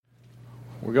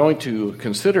We're going to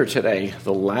consider today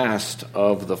the last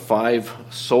of the 5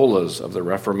 solas of the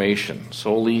Reformation,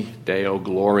 Soli Deo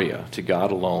Gloria, to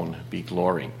God alone be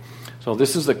glory. So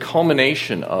this is the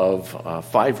culmination of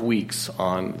 5 weeks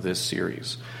on this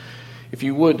series. If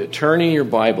you would, turn in your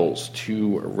Bibles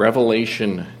to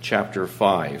Revelation chapter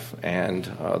 5, and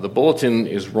the bulletin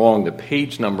is wrong. The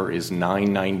page number is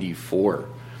 994.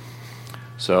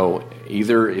 So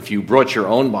either if you brought your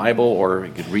own Bible or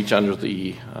you could reach under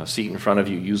the seat in front of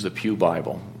you, use the Pew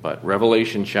Bible. But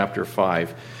Revelation chapter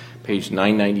 5, page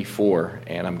 994,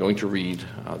 and I'm going to read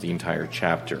the entire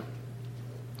chapter.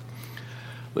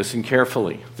 Listen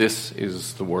carefully. This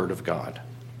is the word of God.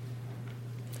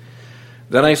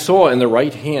 Then I saw in the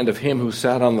right hand of him who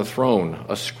sat on the throne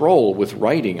a scroll with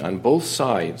writing on both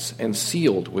sides and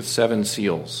sealed with 7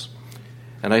 seals.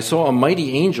 And I saw a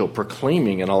mighty angel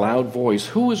proclaiming in a loud voice,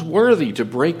 "Who is worthy to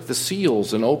break the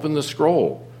seals and open the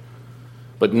scroll?"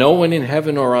 But no one in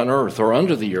heaven or on earth or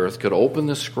under the earth could open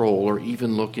the scroll or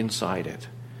even look inside it.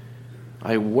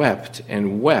 I wept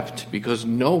and wept because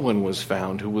no one was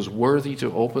found who was worthy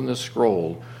to open the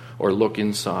scroll or look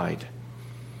inside.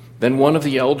 Then one of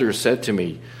the elders said to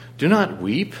me, "Do not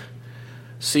weep.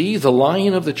 See, the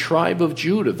Lion of the tribe of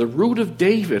Judah, the Root of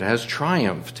David, has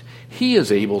triumphed. He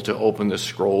is able to open the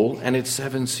scroll and its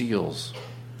 7 seals."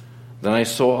 Then I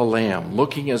saw a lamb,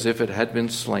 looking as if it had been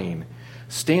slain,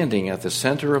 standing at the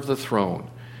center of the throne,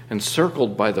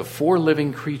 encircled by the 4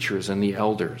 living creatures and the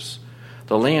elders.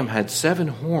 The lamb had 7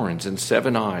 horns and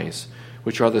 7 eyes,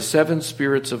 which are the 7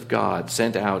 spirits of God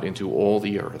sent out into all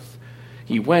the earth.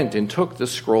 He went and took the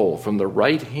scroll from the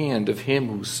right hand of him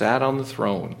who sat on the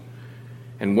throne.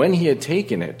 And when he had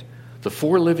taken it, the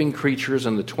 4 living creatures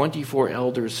and the 24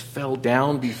 elders fell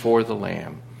down before the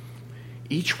Lamb.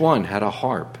 Each one had a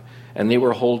harp, and they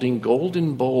were holding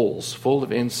golden bowls full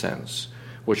of incense,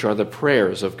 which are the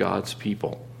prayers of God's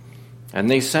people. And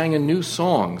they sang a new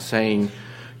song, saying,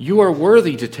 "You are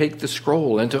worthy to take the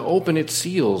scroll and to open its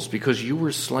seals, because you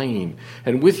were slain,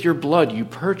 and with your blood you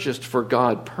purchased for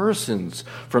God persons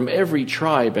from every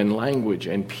tribe and language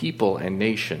and people and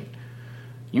nation.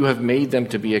 You have made them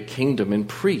to be a kingdom and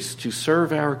priests to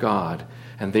serve our God,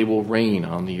 and they will reign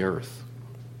on the earth."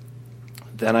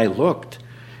 Then I looked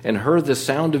and heard the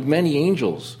sound of many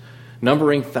angels,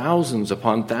 numbering thousands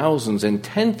upon thousands and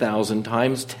 10,000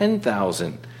 times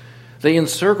 10,000. They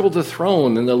encircled the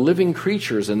throne and the living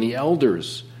creatures and the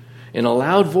elders. In a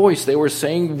loud voice they were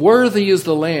saying, "Worthy is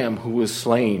the Lamb who was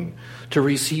slain to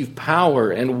receive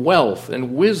power and wealth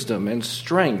and wisdom and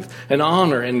strength and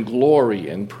honor and glory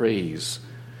and praise."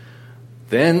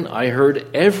 Then I heard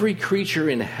every creature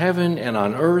in heaven and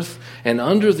on earth and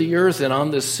under the earth and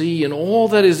on the sea and all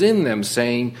that is in them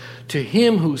saying, "To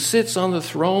him who sits on the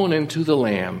throne and to the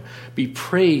Lamb be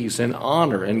praise and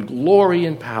honor and glory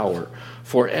and power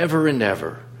forever and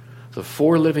ever." The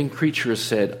 4 living creatures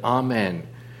said, "Amen,"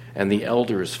 and the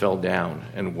elders fell down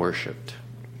and worshipped.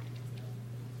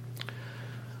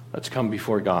 Let's come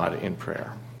before God in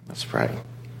prayer. Let's pray.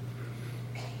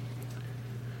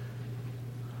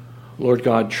 Lord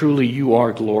God, truly you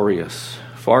are glorious,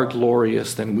 far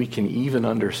glorious than we can even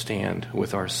understand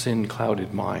with our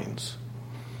sin-clouded minds.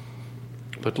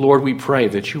 But Lord, we pray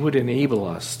that you would enable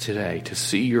us today to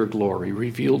see your glory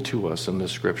revealed to us in the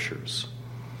Scriptures.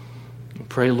 We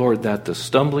pray, Lord, that the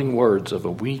stumbling words of a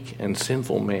weak and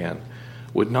sinful man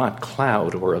would not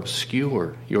cloud or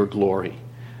obscure your glory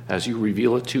as you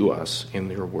reveal it to us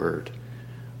in your word.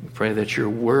 We pray that your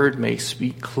word may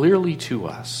speak clearly to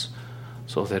us,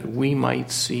 so that we might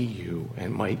see you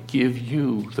and might give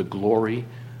you the glory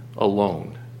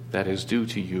alone that is due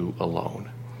to you alone.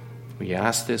 We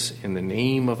ask this in the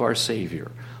name of our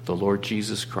Savior, the Lord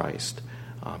Jesus Christ.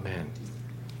 Amen.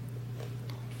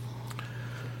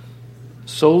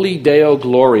 Soli Deo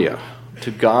Gloria,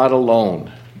 to God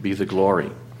alone be the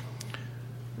glory.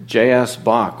 J.S.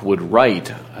 Bach would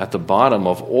write at the bottom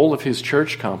of all of his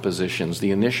church compositions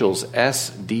the initials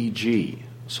SDG,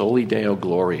 Soli Deo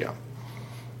Gloria.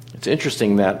 It's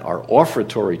interesting that our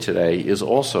offertory today is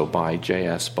also by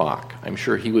J.S. Bach. I'm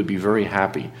sure he would be very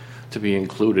happy to be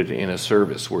included in a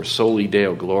service where Soli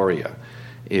Deo Gloria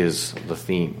is the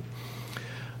theme.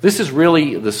 This is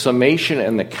really the summation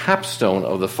and the capstone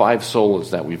of the 5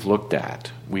 solas that we've looked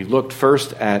at. We looked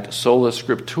first at Sola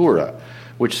Scriptura,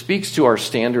 which speaks to our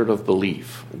standard of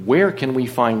belief. Where can we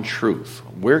find truth?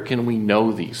 Where can we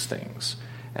know these things?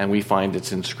 And we find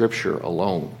it's in Scripture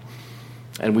alone.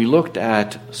 And we looked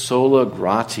at sola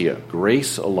gratia,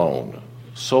 grace alone,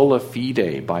 sola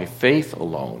fide, by faith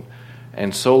alone,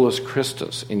 and solus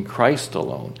Christus, in Christ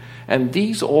alone. And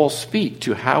these all speak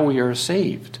to how we are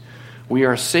saved. We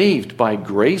are saved by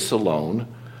grace alone,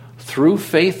 through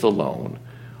faith alone,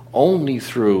 only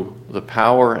through the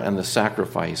power and the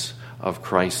sacrifice of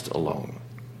Christ alone.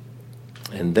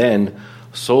 And then,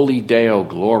 Soli Deo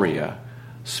Gloria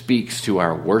speaks to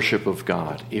our worship of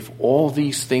God. If all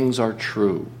these things are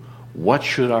true, what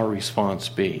should our response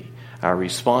be? Our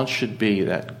response should be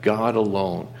that God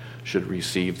alone should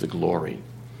receive the glory.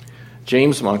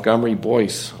 James Montgomery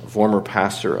Boyce, former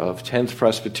pastor of 10th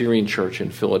Presbyterian Church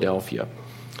in Philadelphia,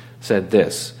 said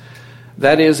this: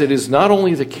 that is, it is not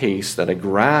only the case that a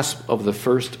grasp of the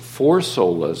first four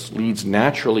solas leads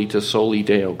naturally to Soli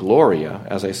Deo Gloria,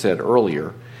 as I said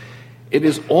earlier, it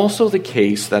is also the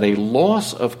case that a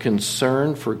loss of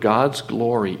concern for God's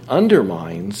glory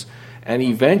undermines and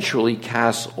eventually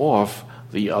casts off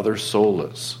the other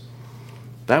solas.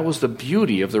 That was the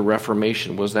beauty of the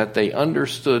Reformation, was that they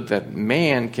understood that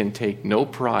man can take no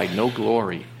pride, no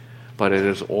glory, but it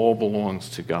is all belongs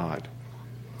to God.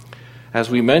 As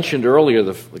we mentioned earlier,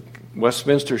 the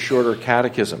Westminster Shorter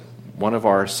Catechism, one of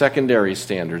our secondary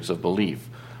standards of belief,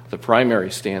 the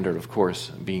primary standard, of course,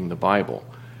 being the Bible,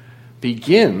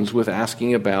 begins with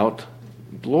asking about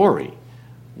glory.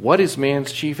 What is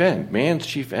man's chief end? Man's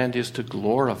chief end is to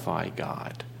glorify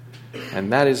God.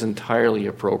 And that is entirely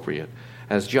appropriate.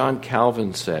 As John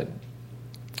Calvin said,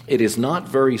 it is not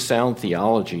very sound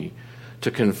theology to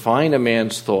confine a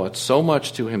man's thoughts so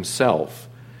much to himself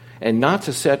and not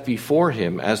to set before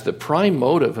him as the prime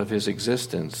motive of his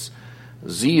existence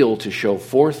zeal to show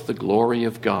forth the glory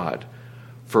of God.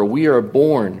 For we are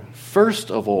born,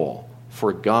 first of all,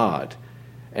 for God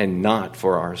and not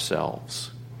for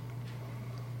ourselves.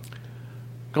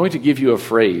 I'm going to give you a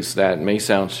phrase that may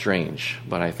sound strange,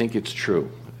 but I think it's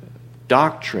true.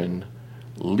 Doctrine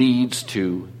leads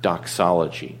to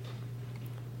doxology,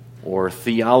 or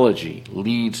theology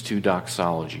leads to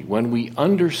doxology. When we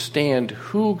understand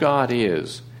who God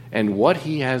is and what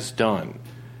he has done,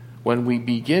 when we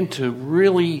begin to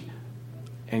really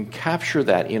and capture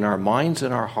that in our minds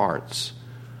and our hearts,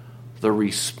 the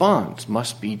response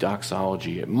must be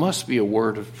doxology. It must be a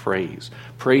word of praise,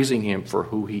 praising him for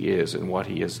who he is and what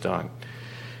he has done.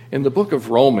 In the book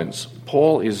of Romans,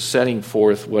 Paul is setting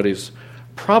forth what is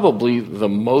probably the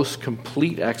most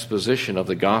complete exposition of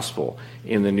the gospel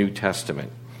in the New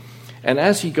Testament. And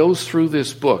as he goes through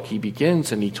this book, he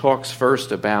begins and he talks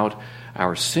first about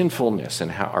our sinfulness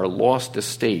and how our lost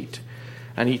estate.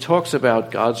 And he talks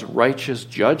about God's righteous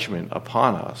judgment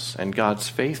upon us and God's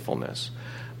faithfulness.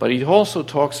 But he also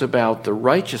talks about the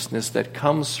righteousness that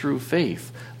comes through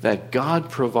faith, that God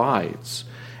provides,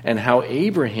 and how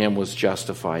Abraham was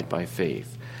justified by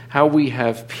faith, how we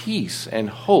have peace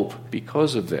and hope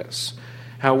because of this,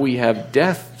 how we have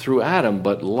death through Adam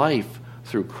but life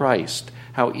through Christ,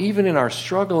 how even in our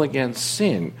struggle against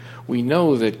sin, we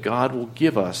know that God will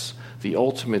give us the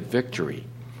ultimate victory.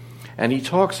 And he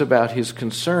talks about his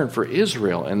concern for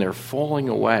Israel and their falling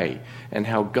away, and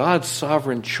how God's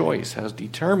sovereign choice has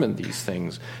determined these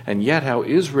things, and yet how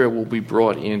Israel will be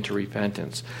brought into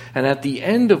repentance. And at the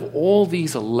end of all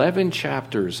these 11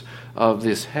 chapters of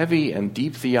this heavy and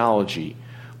deep theology,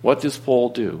 what does Paul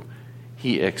do?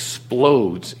 He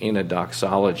explodes in a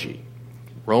doxology.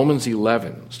 Romans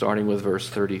 11, starting with verse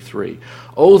 33.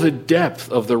 Oh, the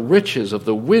depth of the riches of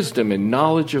the wisdom and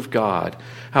knowledge of God!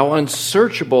 How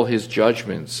unsearchable his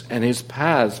judgments and his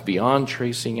paths beyond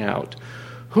tracing out!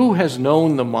 Who has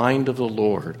known the mind of the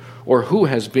Lord, or who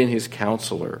has been his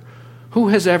counselor? Who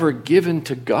has ever given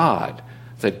to God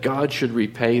that God should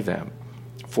repay them?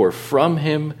 For from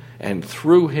him and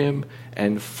through him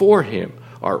and for him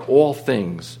are all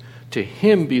things. To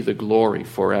him be the glory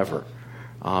forever.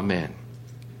 Amen.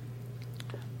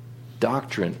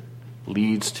 Doctrine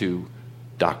leads to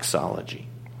doxology.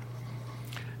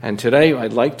 And today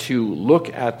I'd like to look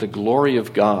at the glory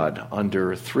of God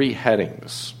under three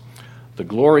headings. The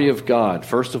glory of God,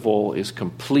 first of all, is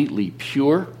completely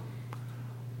pure.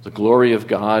 The glory of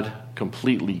God,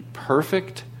 completely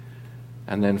perfect.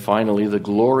 And then finally, the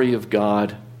glory of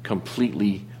God,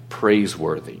 completely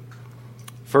praiseworthy.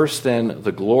 First then,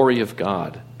 the glory of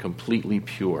God, completely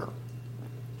pure.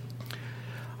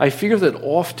 I fear that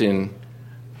often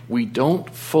we don't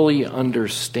fully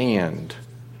understand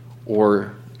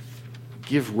or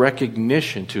give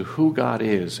recognition to who God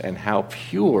is and how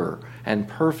pure and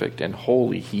perfect and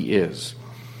holy he is.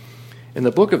 In the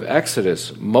book of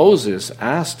Exodus, Moses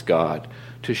asked God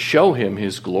to show him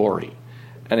his glory.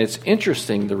 And it's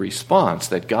interesting the response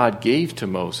that God gave to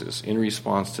Moses in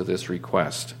response to this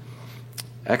request.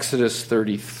 Exodus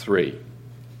 33.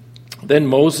 Then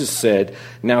Moses said,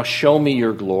 "Now show me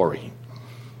your glory."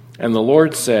 And the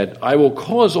Lord said, "I will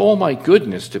cause all my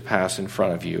goodness to pass in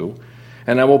front of you,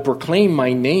 and I will proclaim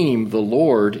my name, the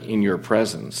Lord, in your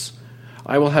presence.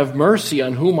 I will have mercy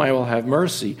on whom I will have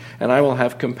mercy, and I will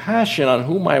have compassion on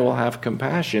whom I will have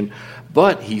compassion.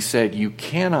 But, he said, you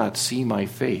cannot see my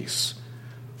face,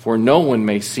 for no one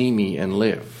may see me and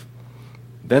live.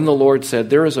 Then the Lord said,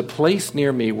 there is a place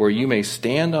near me where you may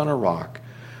stand on a rock.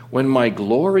 When my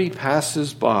glory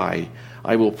passes by,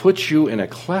 I will put you in a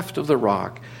cleft of the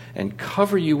rock and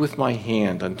cover you with my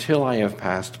hand until I have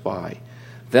passed by.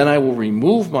 Then I will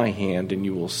remove my hand, and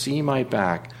you will see my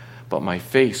back, but my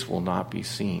face will not be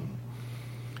seen.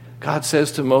 God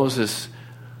says to Moses,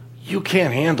 you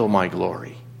can't handle my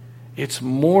glory. It's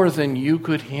more than you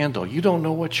could handle. You don't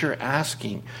know what you're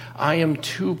asking. I am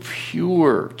too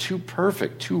pure, too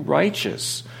perfect, too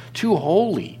righteous, too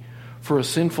holy for a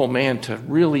sinful man to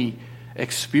really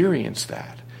experience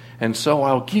that. And so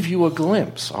I'll give you a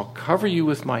glimpse. I'll cover you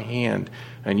with my hand,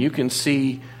 and you can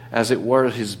see, as it were,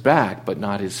 his back, but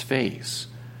not his face.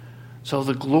 So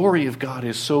the glory of God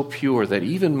is so pure that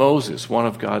even Moses, one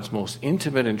of God's most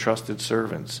intimate and trusted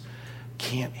servants,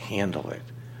 can't handle it.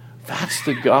 That's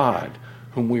the God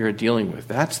whom we are dealing with.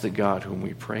 That's the God whom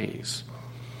we praise.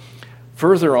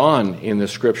 Further on in the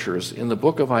scriptures, in the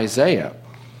book of Isaiah,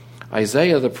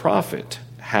 Isaiah the prophet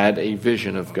had a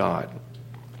vision of God.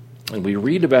 And we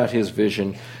read about his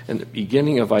vision in the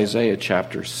beginning of Isaiah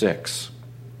chapter 6,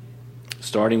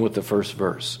 starting with the first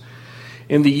verse.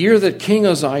 In the year that King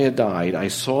Uzziah died, I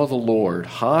saw the Lord,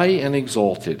 high and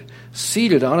exalted,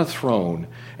 seated on a throne,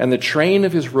 and the train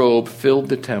of his robe filled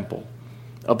the temple.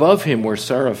 Above him were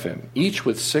seraphim, each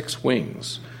with 6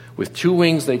 wings. With 2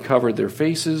 wings they covered their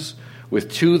faces,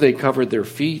 with 2 they covered their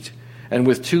feet, and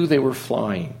with 2 they were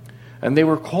flying. And they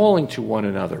were calling to one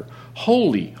another,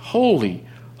 Holy, holy,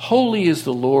 holy is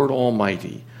the Lord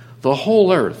Almighty. The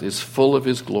whole earth is full of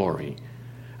his glory.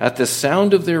 At the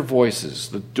sound of their voices,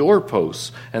 the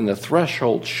doorposts and the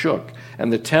threshold shook,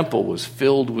 and the temple was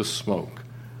filled with smoke.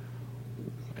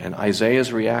 And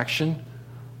Isaiah's reaction?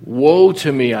 Woe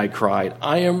to me, I cried.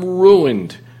 I am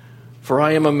ruined, for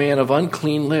I am a man of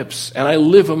unclean lips, and I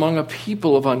live among a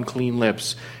people of unclean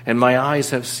lips, and my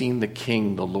eyes have seen the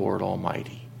King, the Lord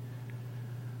Almighty.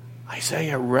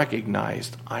 Isaiah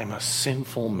recognized, I'm a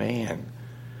sinful man.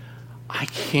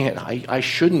 I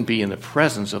shouldn't be in the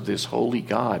presence of this holy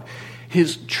God.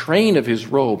 His train of his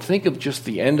robe, think of just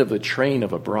the end of the train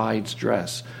of a bride's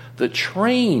dress. The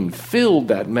train filled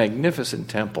that magnificent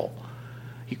temple.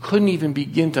 He couldn't even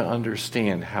begin to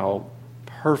understand how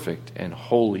perfect and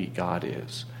holy God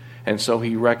is. And so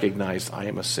he recognized, I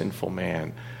am a sinful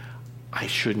man. I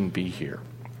shouldn't be here.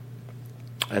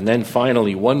 And then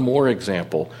finally, one more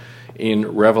example in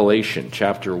Revelation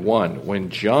chapter 1, when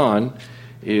John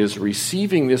is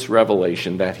receiving this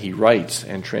revelation that he writes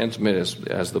and transmits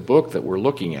as the book that we're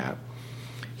looking at.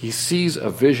 He sees a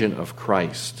vision of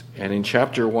Christ. And in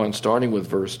chapter 1, starting with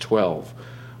verse 12,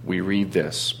 we read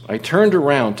this. I turned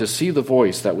around to see the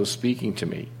voice that was speaking to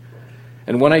me.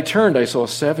 And when I turned, I saw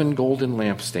 7 golden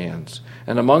lampstands.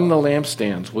 And among the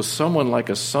lampstands was someone like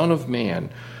a son of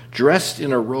man, dressed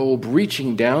in a robe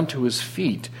reaching down to his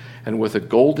feet, and with a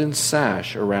golden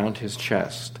sash around his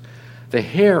chest. The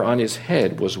hair on his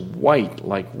head was white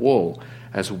like wool,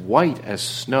 as white as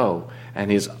snow,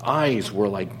 and his eyes were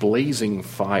like blazing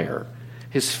fire.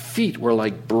 His feet were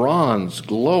like bronze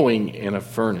glowing in a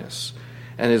furnace,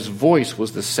 and his voice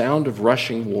was the sound of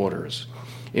rushing waters.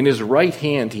 In his right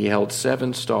hand he held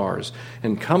 7 stars,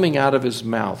 and coming out of his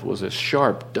mouth was a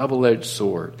sharp, double-edged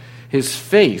sword. His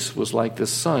face was like the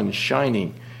sun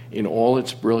shining in all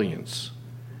its brilliance.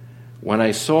 When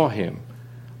I saw him,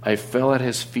 I fell at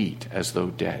his feet as though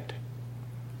dead.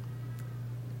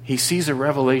 He sees a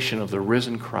revelation of the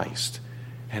risen Christ,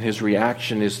 and his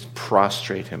reaction is to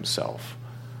prostrate himself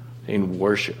in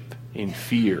worship, in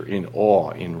fear, in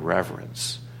awe, in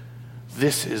reverence.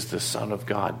 This is the Son of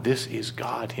God. This is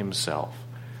God himself.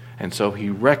 And so he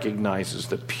recognizes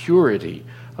the purity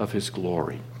of his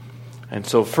glory. And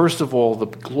so first of all, the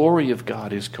glory of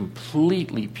God is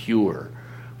completely pure.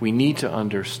 We need to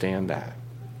understand that.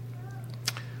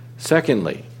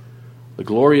 Secondly, the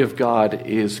glory of God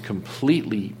is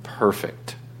completely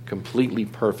perfect. Completely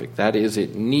perfect. That is,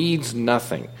 it needs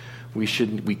nothing. We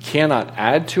cannot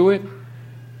add to it.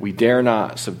 We dare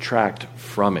not subtract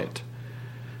from it.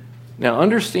 Now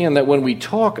understand that when we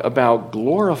talk about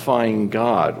glorifying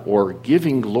God or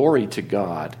giving glory to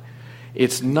God,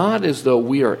 it's not as though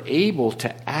we are able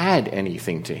to add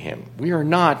anything to him. We are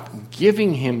not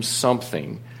giving him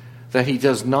something that he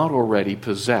does not already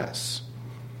possess.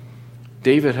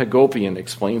 David Hagopian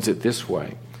explains it this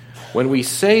way. When we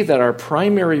say that our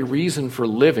primary reason for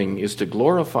living is to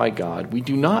glorify God, we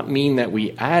do not mean that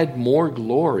we add more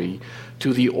glory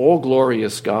to the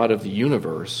all-glorious God of the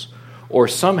universe, or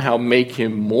somehow make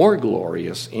him more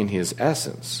glorious in his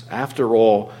essence. After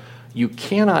all, you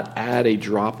cannot add a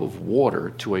drop of water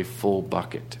to a full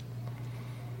bucket.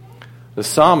 The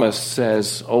psalmist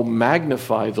says, "Oh,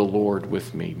 magnify the Lord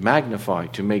with me." Magnify,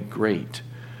 to make great.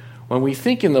 When we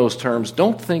think in those terms,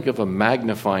 don't think of a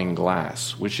magnifying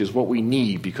glass, which is what we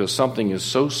need because something is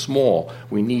so small,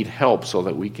 we need help so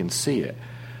that we can see it.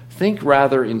 Think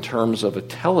rather in terms of a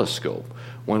telescope,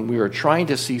 when we are trying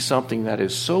to see something that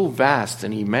is so vast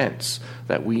and immense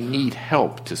that we need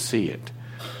help to see it.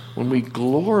 When we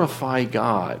glorify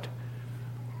God,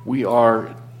 we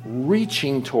are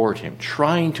reaching toward him,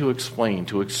 trying to explain,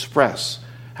 to express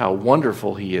how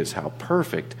wonderful he is, how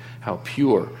perfect, how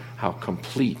pure, how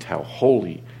complete, how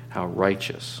holy, how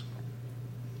righteous.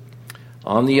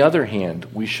 On the other hand,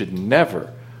 we should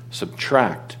never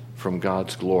subtract from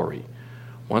God's glory.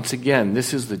 Once again,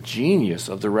 this is the genius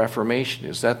of the Reformation,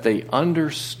 is that they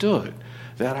understood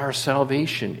that our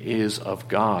salvation is of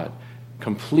God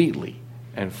completely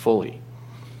and fully.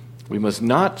 We must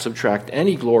not subtract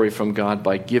any glory from God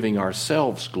by giving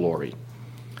ourselves glory.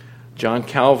 John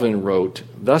Calvin wrote,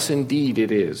 "Thus indeed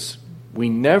it is. We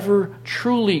never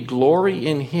truly glory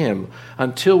in him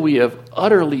until we have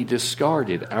utterly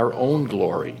discarded our own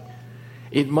glory.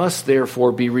 It must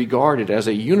therefore be regarded as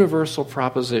a universal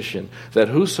proposition that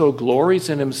whoso glories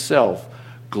in himself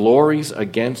glories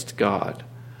against God.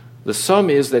 The sum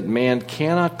is that man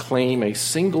cannot claim a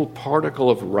single particle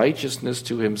of righteousness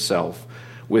to himself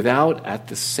without at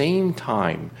the same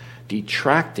time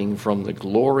detracting from the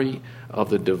glory of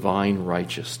the divine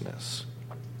righteousness."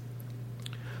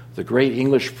 The great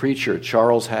English preacher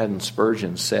Charles Haddon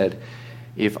Spurgeon said,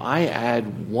 "If I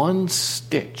add one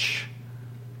stitch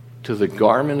to the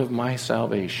garment of my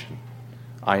salvation,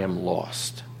 I am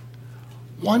lost."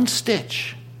 One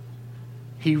stitch.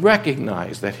 He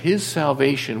recognized that his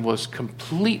salvation was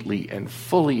completely and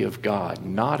fully of God,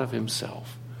 not of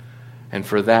himself. And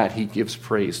for that, he gives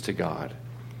praise to God.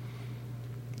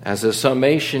 As a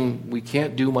summation, we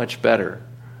can't do much better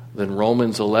than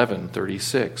Romans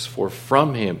 11:36. "For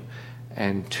from him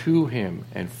and to him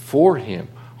and for him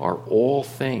are all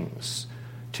things.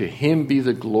 To him be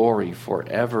the glory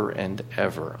forever and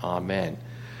ever. Amen."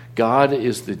 God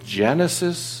is the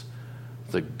genesis,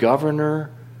 the governor,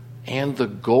 and the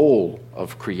goal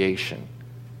of creation.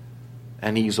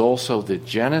 And he's also the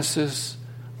genesis,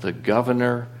 the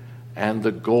governor, and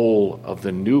the goal of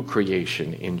the new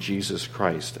creation in Jesus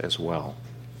Christ as well.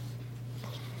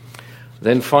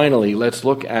 Then finally, let's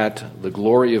look at the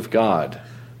glory of God,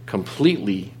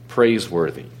 completely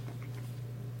praiseworthy.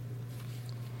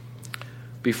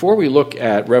 Before we look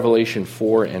at Revelation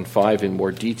 4 and 5 in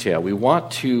more detail, we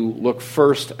want to look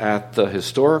first at the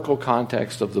historical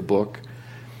context of the book.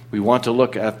 We want to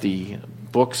look at the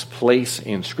book's place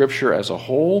in Scripture as a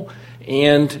whole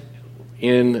and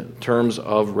in terms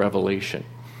of Revelation.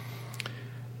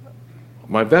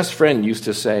 My best friend used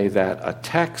to say that a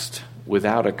text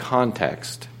without a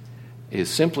context is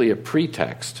simply a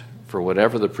pretext for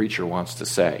whatever the preacher wants to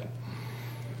say.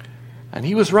 And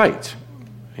he was right.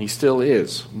 He still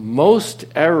is. Most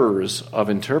errors of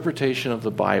interpretation of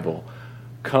the Bible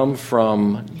come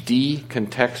from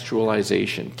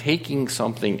decontextualization, taking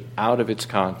something out of its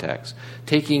context,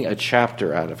 taking a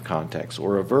chapter out of context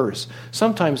or a verse,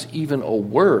 sometimes even a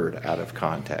word out of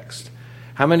context.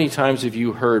 How many times have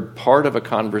you heard part of a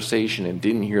conversation and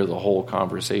didn't hear the whole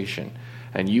conversation,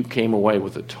 and you came away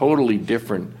with a totally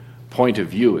different point of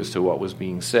view as to what was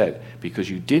being said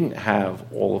because you didn't have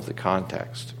all of the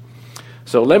context?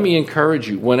 So let me encourage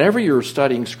you, whenever you're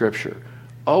studying Scripture,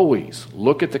 always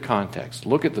look at the context.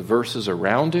 Look at the verses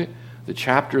around it, the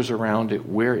chapters around it.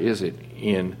 Where is it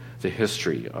in the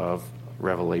history of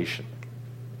Revelation?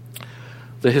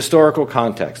 The historical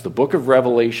context. The book of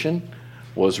Revelation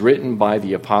was written by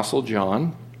the Apostle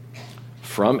John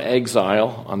from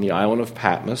exile on the island of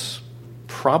Patmos,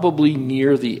 probably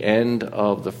near the end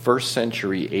of the 1st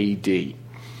century A.D.,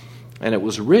 and it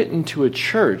was written to a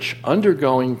church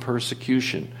undergoing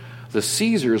persecution. The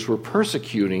Caesars were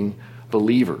persecuting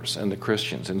believers and the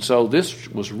Christians, and so this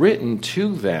was written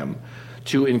to them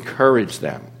to encourage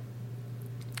them.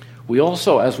 We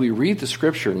also, as we read the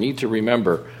Scripture, need to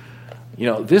remember,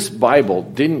 this Bible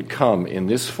didn't come in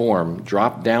this form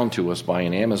dropped down to us by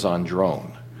an Amazon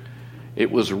drone.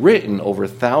 It was written over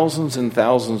thousands and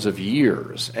thousands of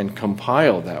years and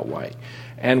compiled that way.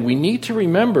 And we need to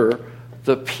remember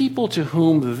the people to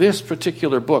whom this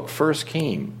particular book first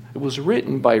came. It was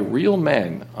written by real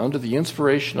men under the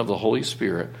inspiration of the Holy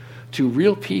Spirit to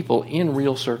real people in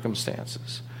real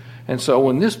circumstances. And so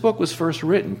when this book was first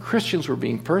written, Christians were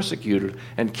being persecuted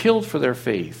and killed for their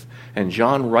faith. And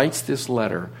John writes this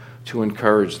letter to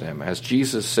encourage them. As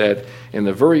Jesus said in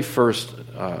the very first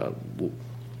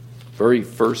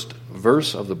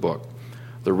verse of the book,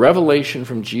 the revelation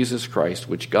from Jesus Christ,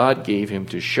 which God gave him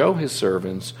to show his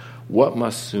servants what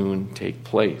must soon take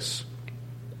place.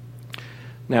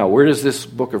 Now, where does this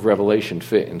book of Revelation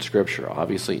fit in Scripture?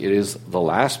 Obviously, it is the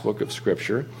last book of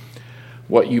Scripture.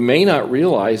 What you may not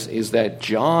realize is that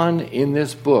John in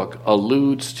this book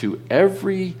alludes to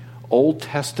every Old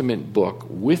Testament book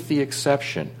with the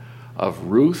exception of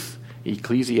Ruth,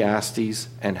 Ecclesiastes,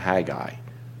 and Haggai.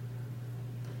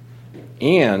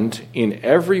 And in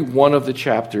every one of the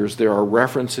chapters, there are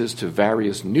references to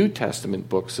various New Testament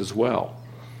books as well.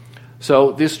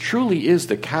 So this truly is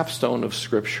the capstone of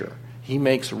Scripture. He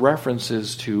makes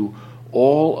references to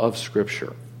all of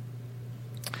Scripture.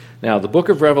 Now, the book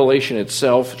of Revelation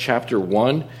itself, chapter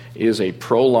 1, is a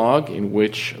prologue in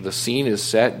which the scene is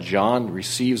set. John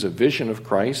receives a vision of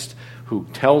Christ who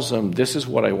tells him, this is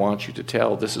what I want you to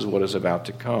tell, this is what is about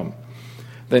to come.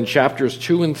 Then chapters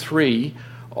 2 and 3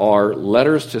 are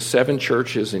letters to 7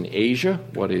 churches in Asia,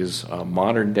 what is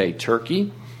modern-day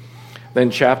Turkey. Then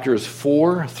chapters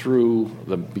 4 through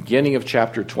the beginning of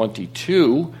chapter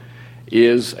 22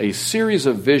 is a series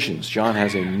of visions. John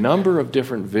has a number of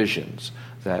different visions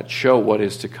that show what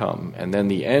is to come. And then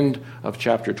the end of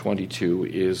chapter 22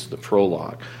 is the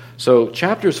prologue. So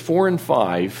chapters 4 and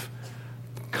 5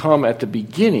 come at the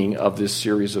beginning of this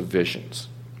series of visions.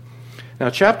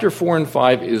 Now, chapter 4 and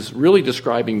 5 is really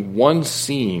describing one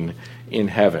scene in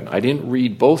heaven. I didn't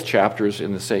read both chapters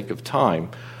in the sake of time,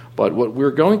 but what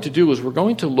we're going to do is we're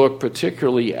going to look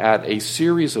particularly at a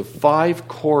series of 5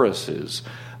 choruses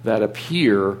that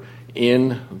appear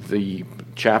in the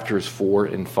chapters 4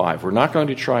 and 5. We're not going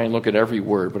to try and look at every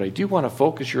word, but I do want to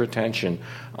focus your attention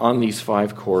on these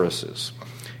 5 choruses.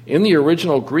 In the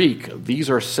original Greek, these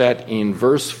are set in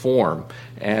verse form,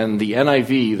 and the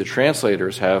NIV, the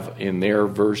translators, have in their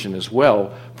version as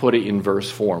well put it in verse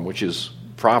form, which is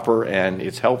proper and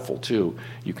it's helpful too.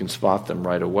 You can spot them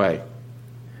right away.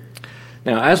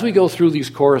 Now, as we go through these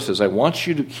choruses, I want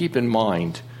you to keep in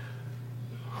mind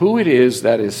who it is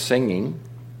that is singing,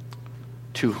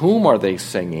 to whom are they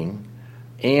singing,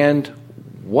 and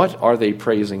what are they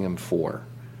praising him for.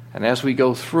 And as we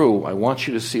go through, I want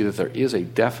you to see that there is a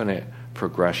definite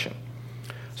progression.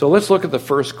 So let's look at the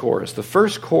first chorus. The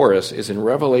first chorus is in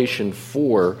Revelation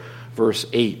 4, verse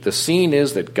 8. The scene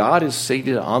is that God is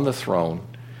seated on the throne,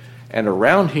 and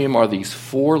around him are these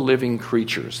 4 living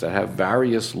creatures that have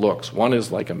various looks. One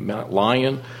is like a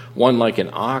lion, one like an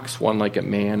ox, one like a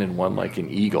man, and one like an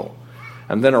eagle.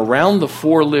 And then around the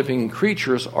 4 living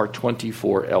creatures are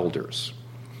 24 elders.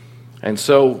 And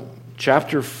so,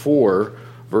 chapter 4,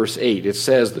 verse 8, it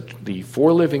says that the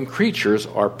 4 living creatures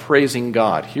are praising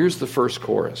God. Here's the first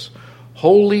chorus.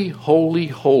 Holy, holy,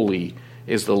 holy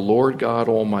is the Lord God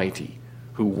Almighty,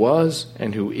 who was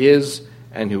and who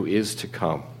is to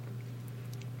come.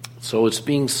 So it's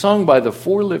being sung by the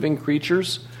 4 living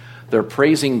creatures. They're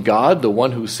praising God, the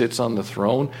one who sits on the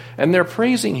throne, and they're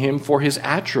praising him for his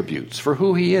attributes, for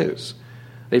who he is.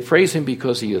 They praise him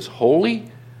because he is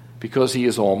holy, because he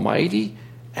is almighty,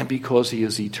 and because he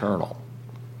is eternal.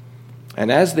 And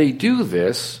as they do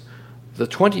this, the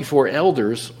 24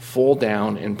 elders fall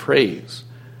down and praise.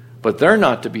 But they're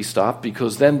not to be stopped,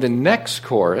 because then the next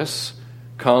chorus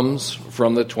comes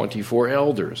from the 24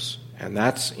 elders. And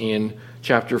that's in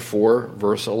chapter 4,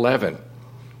 verse 11.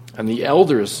 And the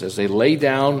elders, as they lay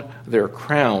down their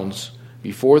crowns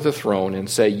before the throne and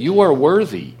say, "You are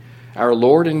worthy, our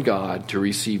Lord and God, to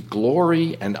receive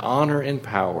glory and honor and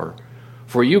power.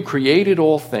 For you created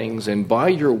all things, and by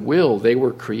your will they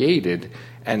were created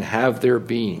and have their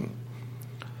being."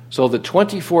 So the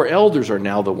 24 elders are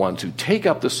now the ones who take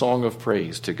up the song of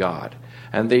praise to God.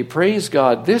 And they praise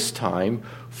God this time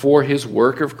for his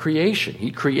work of creation.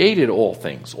 He created all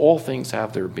things. All things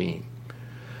have their being.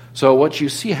 So what you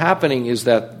see happening is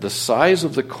that the size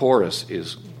of the chorus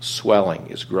is swelling,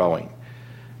 is growing.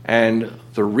 And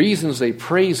the reasons they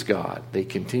praise God, they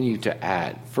continue to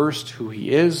add. First, who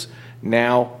he is,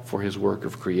 now for his work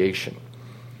of creation.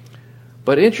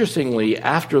 But interestingly,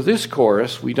 after this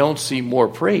chorus, we don't see more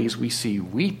praise, we see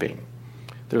weeping.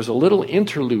 There's a little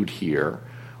interlude here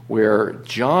where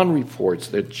John reports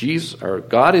that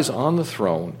God is on the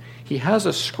throne. He has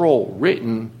a scroll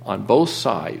written on both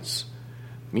sides,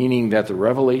 meaning that the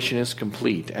revelation is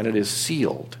complete and it is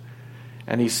sealed.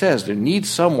 And he says there needs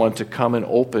someone to come and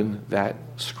open that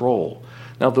scroll.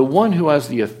 Now, the one who has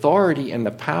the authority and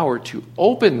the power to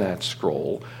open that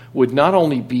scroll would not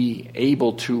only be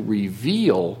able to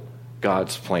reveal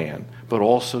God's plan, but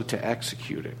also to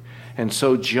execute it. And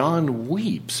so John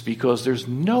weeps because there's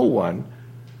no one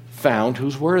found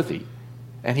who's worthy.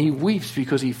 And he weeps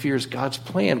because he fears God's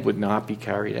plan would not be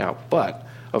carried out. But,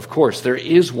 of course, there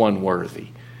is one worthy.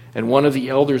 And one of the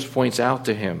elders points out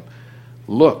to him,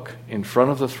 "Look, in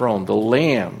front of the throne, the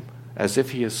Lamb, as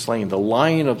if he is slain, the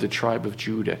Lion of the tribe of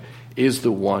Judah, is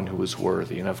the one who is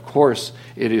worthy." And, of course,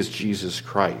 it is Jesus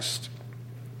Christ.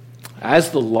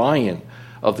 As the Lion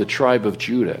of the tribe of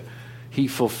Judah, he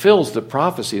fulfills the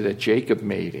prophecy that Jacob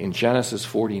made in Genesis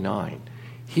 49.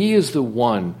 He is the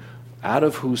one out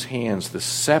of whose hands the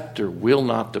scepter will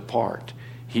not depart.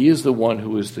 He is the one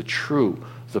who is the true,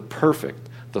 the perfect,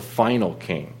 the final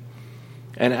king.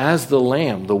 And as the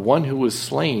Lamb, the one who was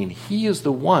slain, he is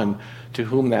the one to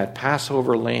whom that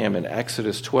Passover lamb in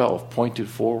Exodus 12 pointed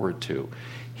forward to.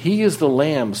 He is the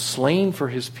lamb slain for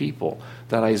his people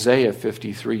that Isaiah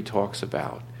 53 talks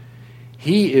about.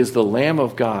 He is the Lamb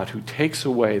of God who takes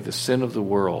away the sin of the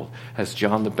world, as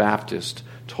John the Baptist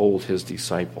told his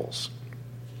disciples.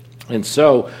 And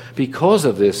so, because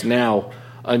of this, now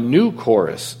a new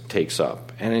chorus takes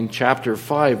up. And in chapter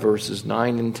 5, verses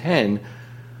 9 and 10,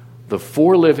 the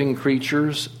 4 living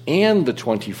creatures and the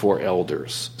 24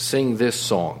 elders sing this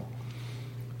song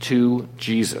to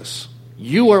Jesus.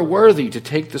 "You are worthy to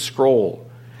take the scroll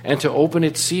and to open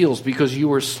its seals, because you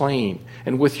were slain,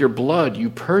 and with your blood you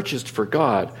purchased for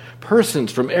God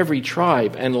persons from every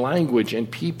tribe and language and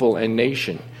people and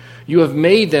nation. You have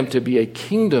made them to be a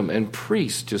kingdom and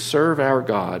priests to serve our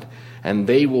God, and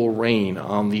they will reign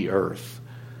on the earth."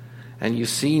 And you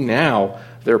see now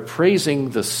they're praising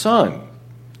the Son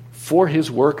for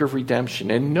his work of redemption.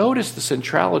 And notice the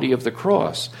centrality of the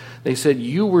cross. They said,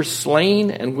 "You were slain,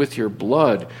 and with your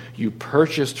blood you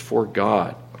purchased for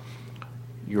God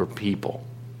your people."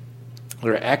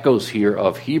 There are echoes here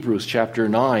of Hebrews chapter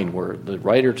 9, where the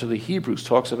writer to the Hebrews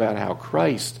talks about how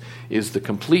Christ is the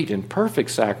complete and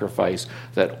perfect sacrifice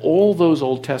that all those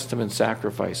Old Testament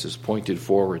sacrifices pointed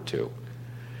forward to.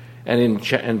 And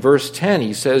in verse 10,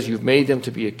 he says, "You've made them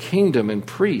to be a kingdom and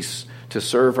priests to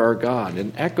serve our God."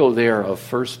 An echo there of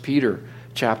 1 Peter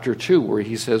chapter 2, where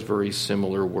he says very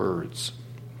similar words.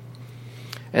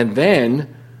 And then,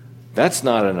 that's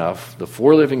not enough. The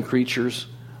 4 living creatures,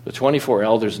 the 24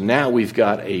 elders, now we've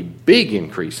got a big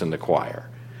increase in the choir.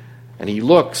 And he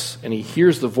looks and he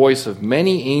hears the voice of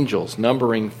many angels,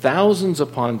 numbering thousands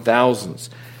upon thousands,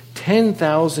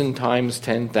 10,000 times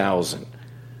 10,000,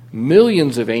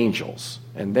 millions of angels.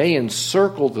 And they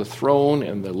encircle the throne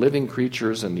and the living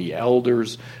creatures and the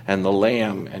elders and the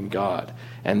Lamb and God.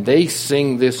 And they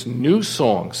sing this new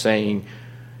song, saying,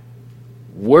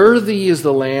 "Worthy is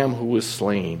the Lamb who was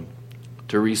slain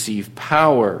to receive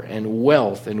power and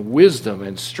wealth and wisdom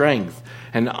and strength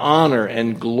and honor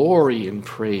and glory and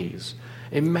praise."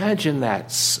 Imagine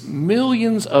that.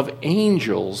 Millions of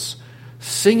angels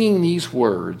singing these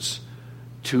words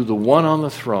to the one on the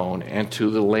throne and to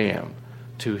the Lamb,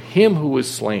 to him who was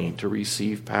slain to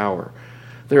receive power.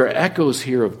 There are echoes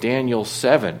here of Daniel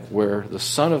 7, where the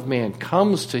Son of Man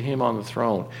comes to him on the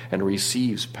throne and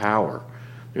receives power.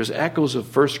 There's echoes of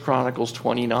 1 Chronicles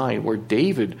 29, where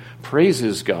David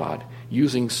praises God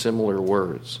using similar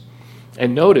words.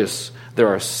 And notice there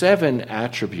are 7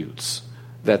 attributes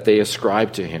that they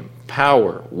ascribe to him: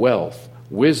 power, wealth,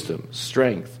 wisdom,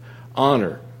 strength,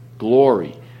 honor,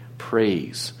 glory,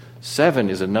 praise. 7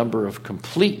 is a number of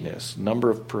completeness, number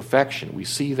of perfection. We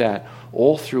see that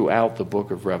all throughout the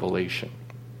book of Revelation.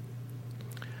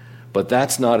 But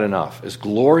that's not enough. As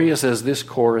glorious as this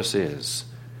chorus is,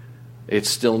 it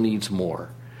still needs more.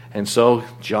 And so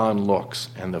John looks,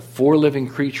 and the 4 living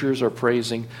creatures are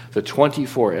praising, the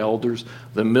 24 elders,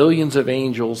 the millions of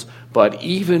angels, but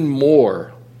even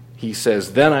more, he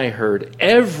says, "Then I heard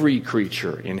every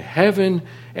creature in heaven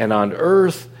and on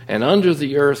earth and under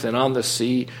the earth and on the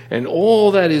sea and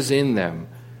all that is in them.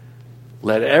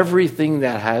 Let everything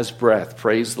that has breath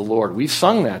praise the Lord." We've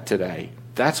sung that today.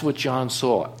 That's what John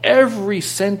saw. Every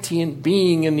sentient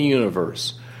being in the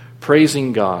universe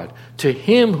praising God. To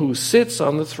him who sits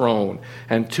on the throne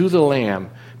and to the Lamb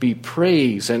be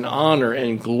praise and honor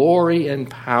and glory and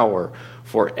power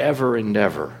forever and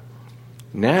ever.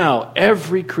 Now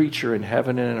every creature in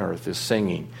heaven and earth is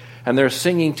singing, and they're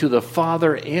singing to the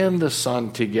Father and the Son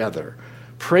together,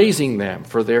 praising them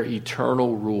for their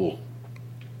eternal rule.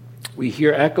 We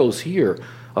hear echoes here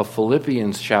of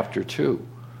Philippians chapter 2,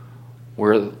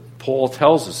 where Paul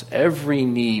tells us every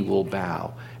knee will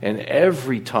bow and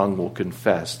every tongue will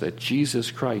confess that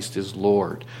Jesus Christ is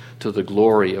Lord, to the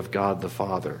glory of God the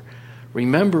Father.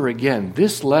 Remember again,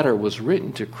 this letter was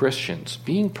written to Christians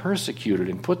being persecuted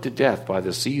and put to death by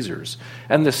the Caesars.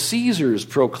 And the Caesars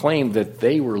proclaimed that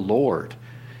they were Lord.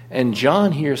 And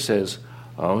John here says,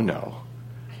 oh no,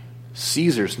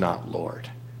 Caesar's not Lord.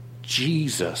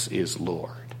 Jesus is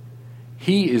Lord.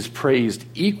 He is praised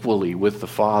equally with the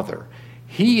Father.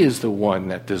 He is the one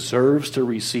that deserves to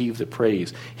receive the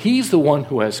praise. He's the one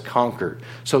who has conquered.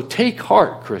 So take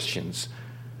heart, Christians.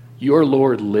 Your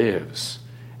Lord lives,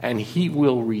 and he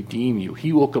will redeem you.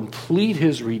 He will complete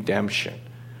his redemption.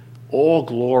 All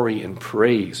glory and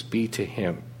praise be to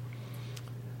him.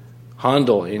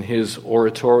 Handel, in his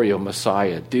oratorio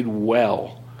Messiah, did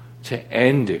well to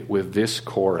end it with this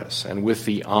chorus and with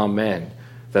the Amen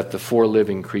that the four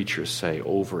living creatures say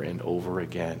over and over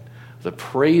again. The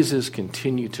praises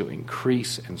continue to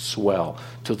increase and swell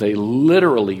till they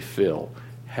literally fill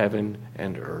heaven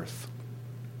and earth.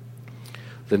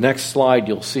 The next slide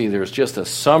you'll see there's just a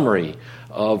summary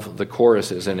of the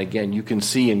choruses. And again, you can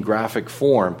see in graphic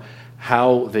form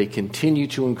how they continue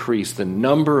to increase, the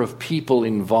number of people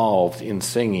involved in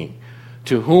singing.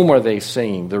 To whom are they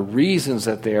singing? The reasons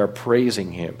that they are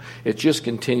praising him. It just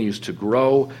continues to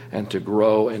grow and to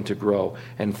grow and to grow.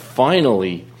 And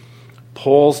finally,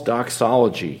 Paul's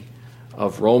doxology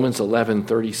of Romans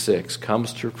 11:36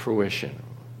 comes to fruition.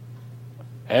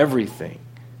 Everything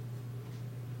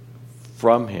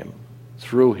from him,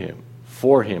 through him,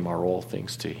 for him are all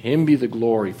things. To him be the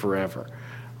glory forever.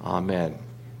 Amen.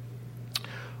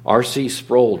 R.C.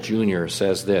 Sproul Jr.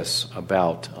 says this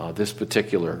about this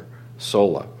particular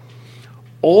sola.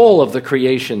 All of the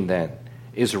creation, then,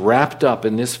 is wrapped up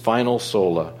in this final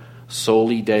sola,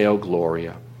 Soli Deo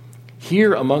Gloria.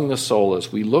 Here among the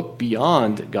solas, we look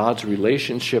beyond God's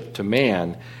relationship to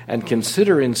man and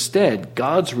consider instead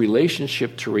God's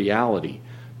relationship to reality,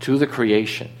 to the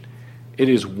creation. It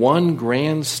is one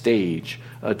grand stage,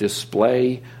 a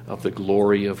display of the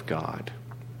glory of God.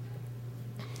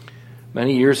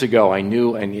 Many years ago, I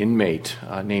knew an inmate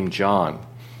named John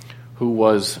who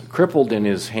was crippled in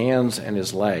his hands and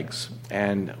his legs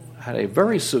and had a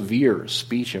very severe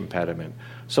speech impediment,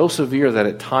 so severe that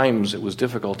at times it was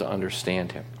difficult to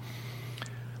understand him.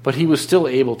 But he was still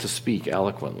able to speak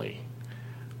eloquently.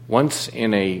 Once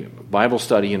in a Bible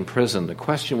study in prison, the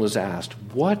question was asked,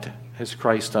 what has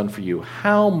Christ done for you?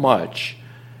 How much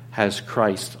has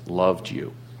Christ loved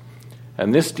you?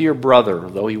 And this dear brother,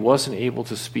 though he wasn't able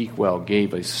to speak well,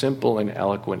 gave a simple and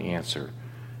eloquent answer.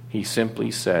 He simply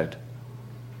said,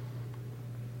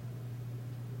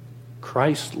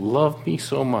 Christ loved me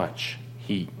so much,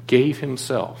 he gave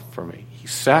himself for me. He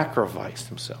sacrificed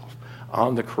himself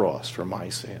on the cross for my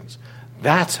sins.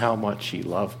 That's how much he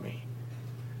loved me.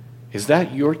 Is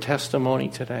that your testimony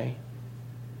today?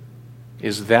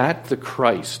 Is that the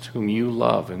Christ whom you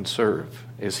love and serve?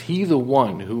 Is he the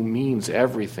one who means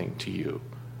everything to you,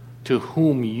 to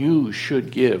whom you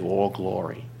should give all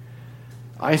glory?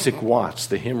 Isaac Watts,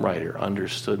 the hymn writer,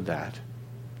 understood that.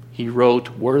 He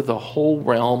wrote, were the whole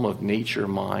realm of nature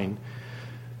mine,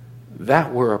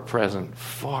 that were a present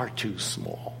far too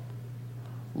small.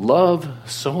 Love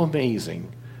so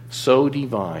amazing, so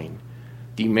divine,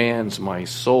 demands my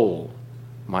soul,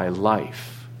 my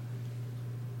life,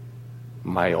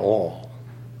 my all.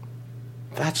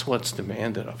 That's what's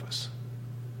demanded of us.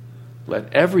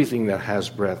 Let everything that has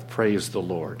breath praise the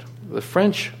Lord. The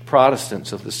French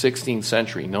Protestants of the 16th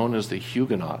century, known as the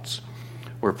Huguenots,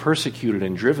 were persecuted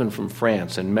and driven from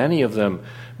France, and many of them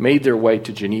made their way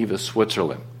to Geneva,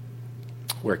 Switzerland,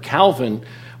 where Calvin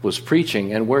was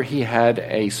preaching and where he had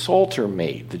a psalter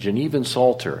made, the Genevan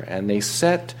Psalter, and they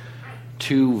set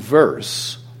to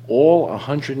verse all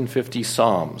 150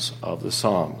 psalms of the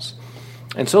Psalms.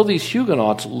 And so these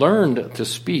Huguenots learned to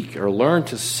speak or learned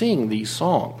to sing these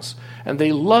songs. And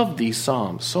they loved these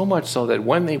psalms so much so that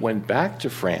when they went back to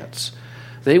France,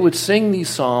 they would sing these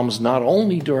psalms not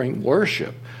only during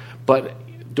worship, but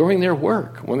during their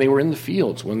work, when they were in the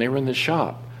fields, when they were in the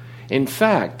shop. In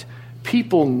fact,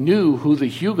 people knew who the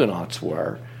Huguenots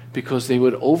were because they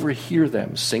would overhear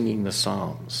them singing the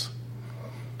psalms.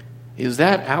 Is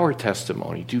that our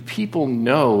testimony? Do people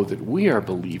know that we are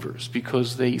believers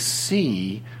because they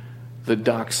see the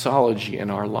doxology in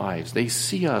our lives? They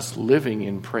see us living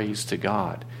in praise to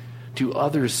God. Do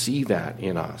others see that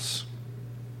in us?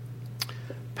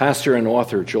 Pastor and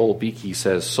author Joel Beeke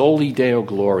says, Soli Deo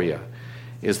Gloria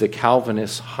is the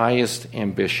Calvinist's highest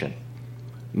ambition.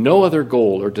 No other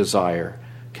goal or desire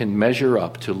can measure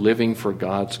up to living for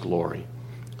God's glory.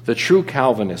 The true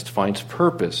Calvinist finds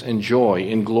purpose and joy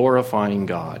in glorifying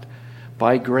God.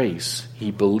 By grace, he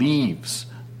believes,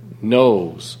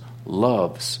 knows,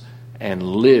 loves, and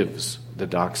lives the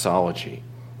doxology.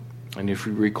 And if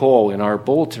we recall in our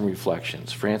bulletin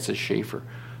reflections, Francis Schaeffer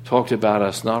talked about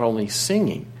us not only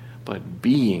singing, but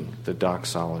being the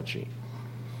doxology.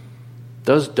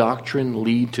 Does doctrine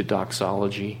lead to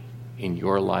doxology in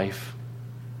your life?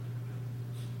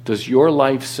 Does your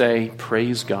life say,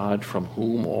 praise God from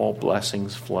whom all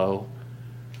blessings flow?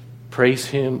 Praise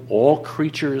him, all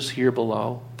creatures here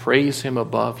below. Praise him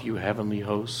above, you heavenly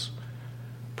hosts.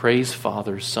 Praise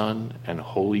Father, Son, and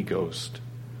Holy Ghost.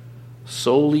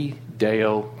 Soli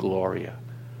Deo Gloria.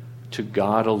 To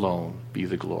God alone be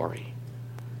the glory.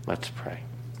 Let's pray.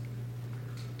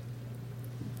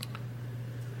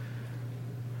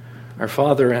 Our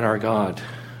Father and our God,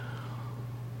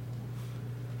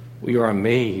 we are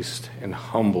amazed and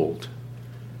humbled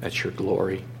at your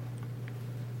glory.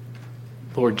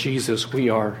 Lord Jesus, we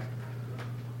are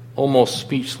almost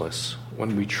speechless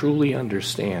when we truly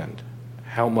understand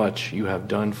how much you have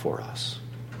done for us.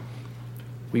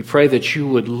 We pray that you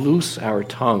would loose our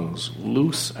tongues,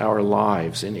 loose our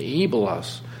lives, enable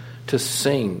us to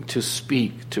sing, to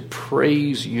speak, to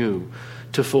praise you,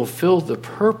 to fulfill the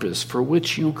purpose for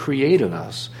which you created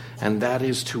us, and that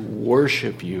is to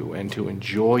worship you and to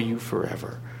enjoy you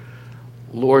forever.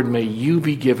 Lord, may you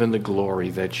be given the glory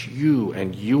that you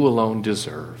and you alone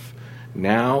deserve,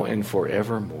 now and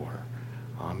forevermore.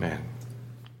 Amen.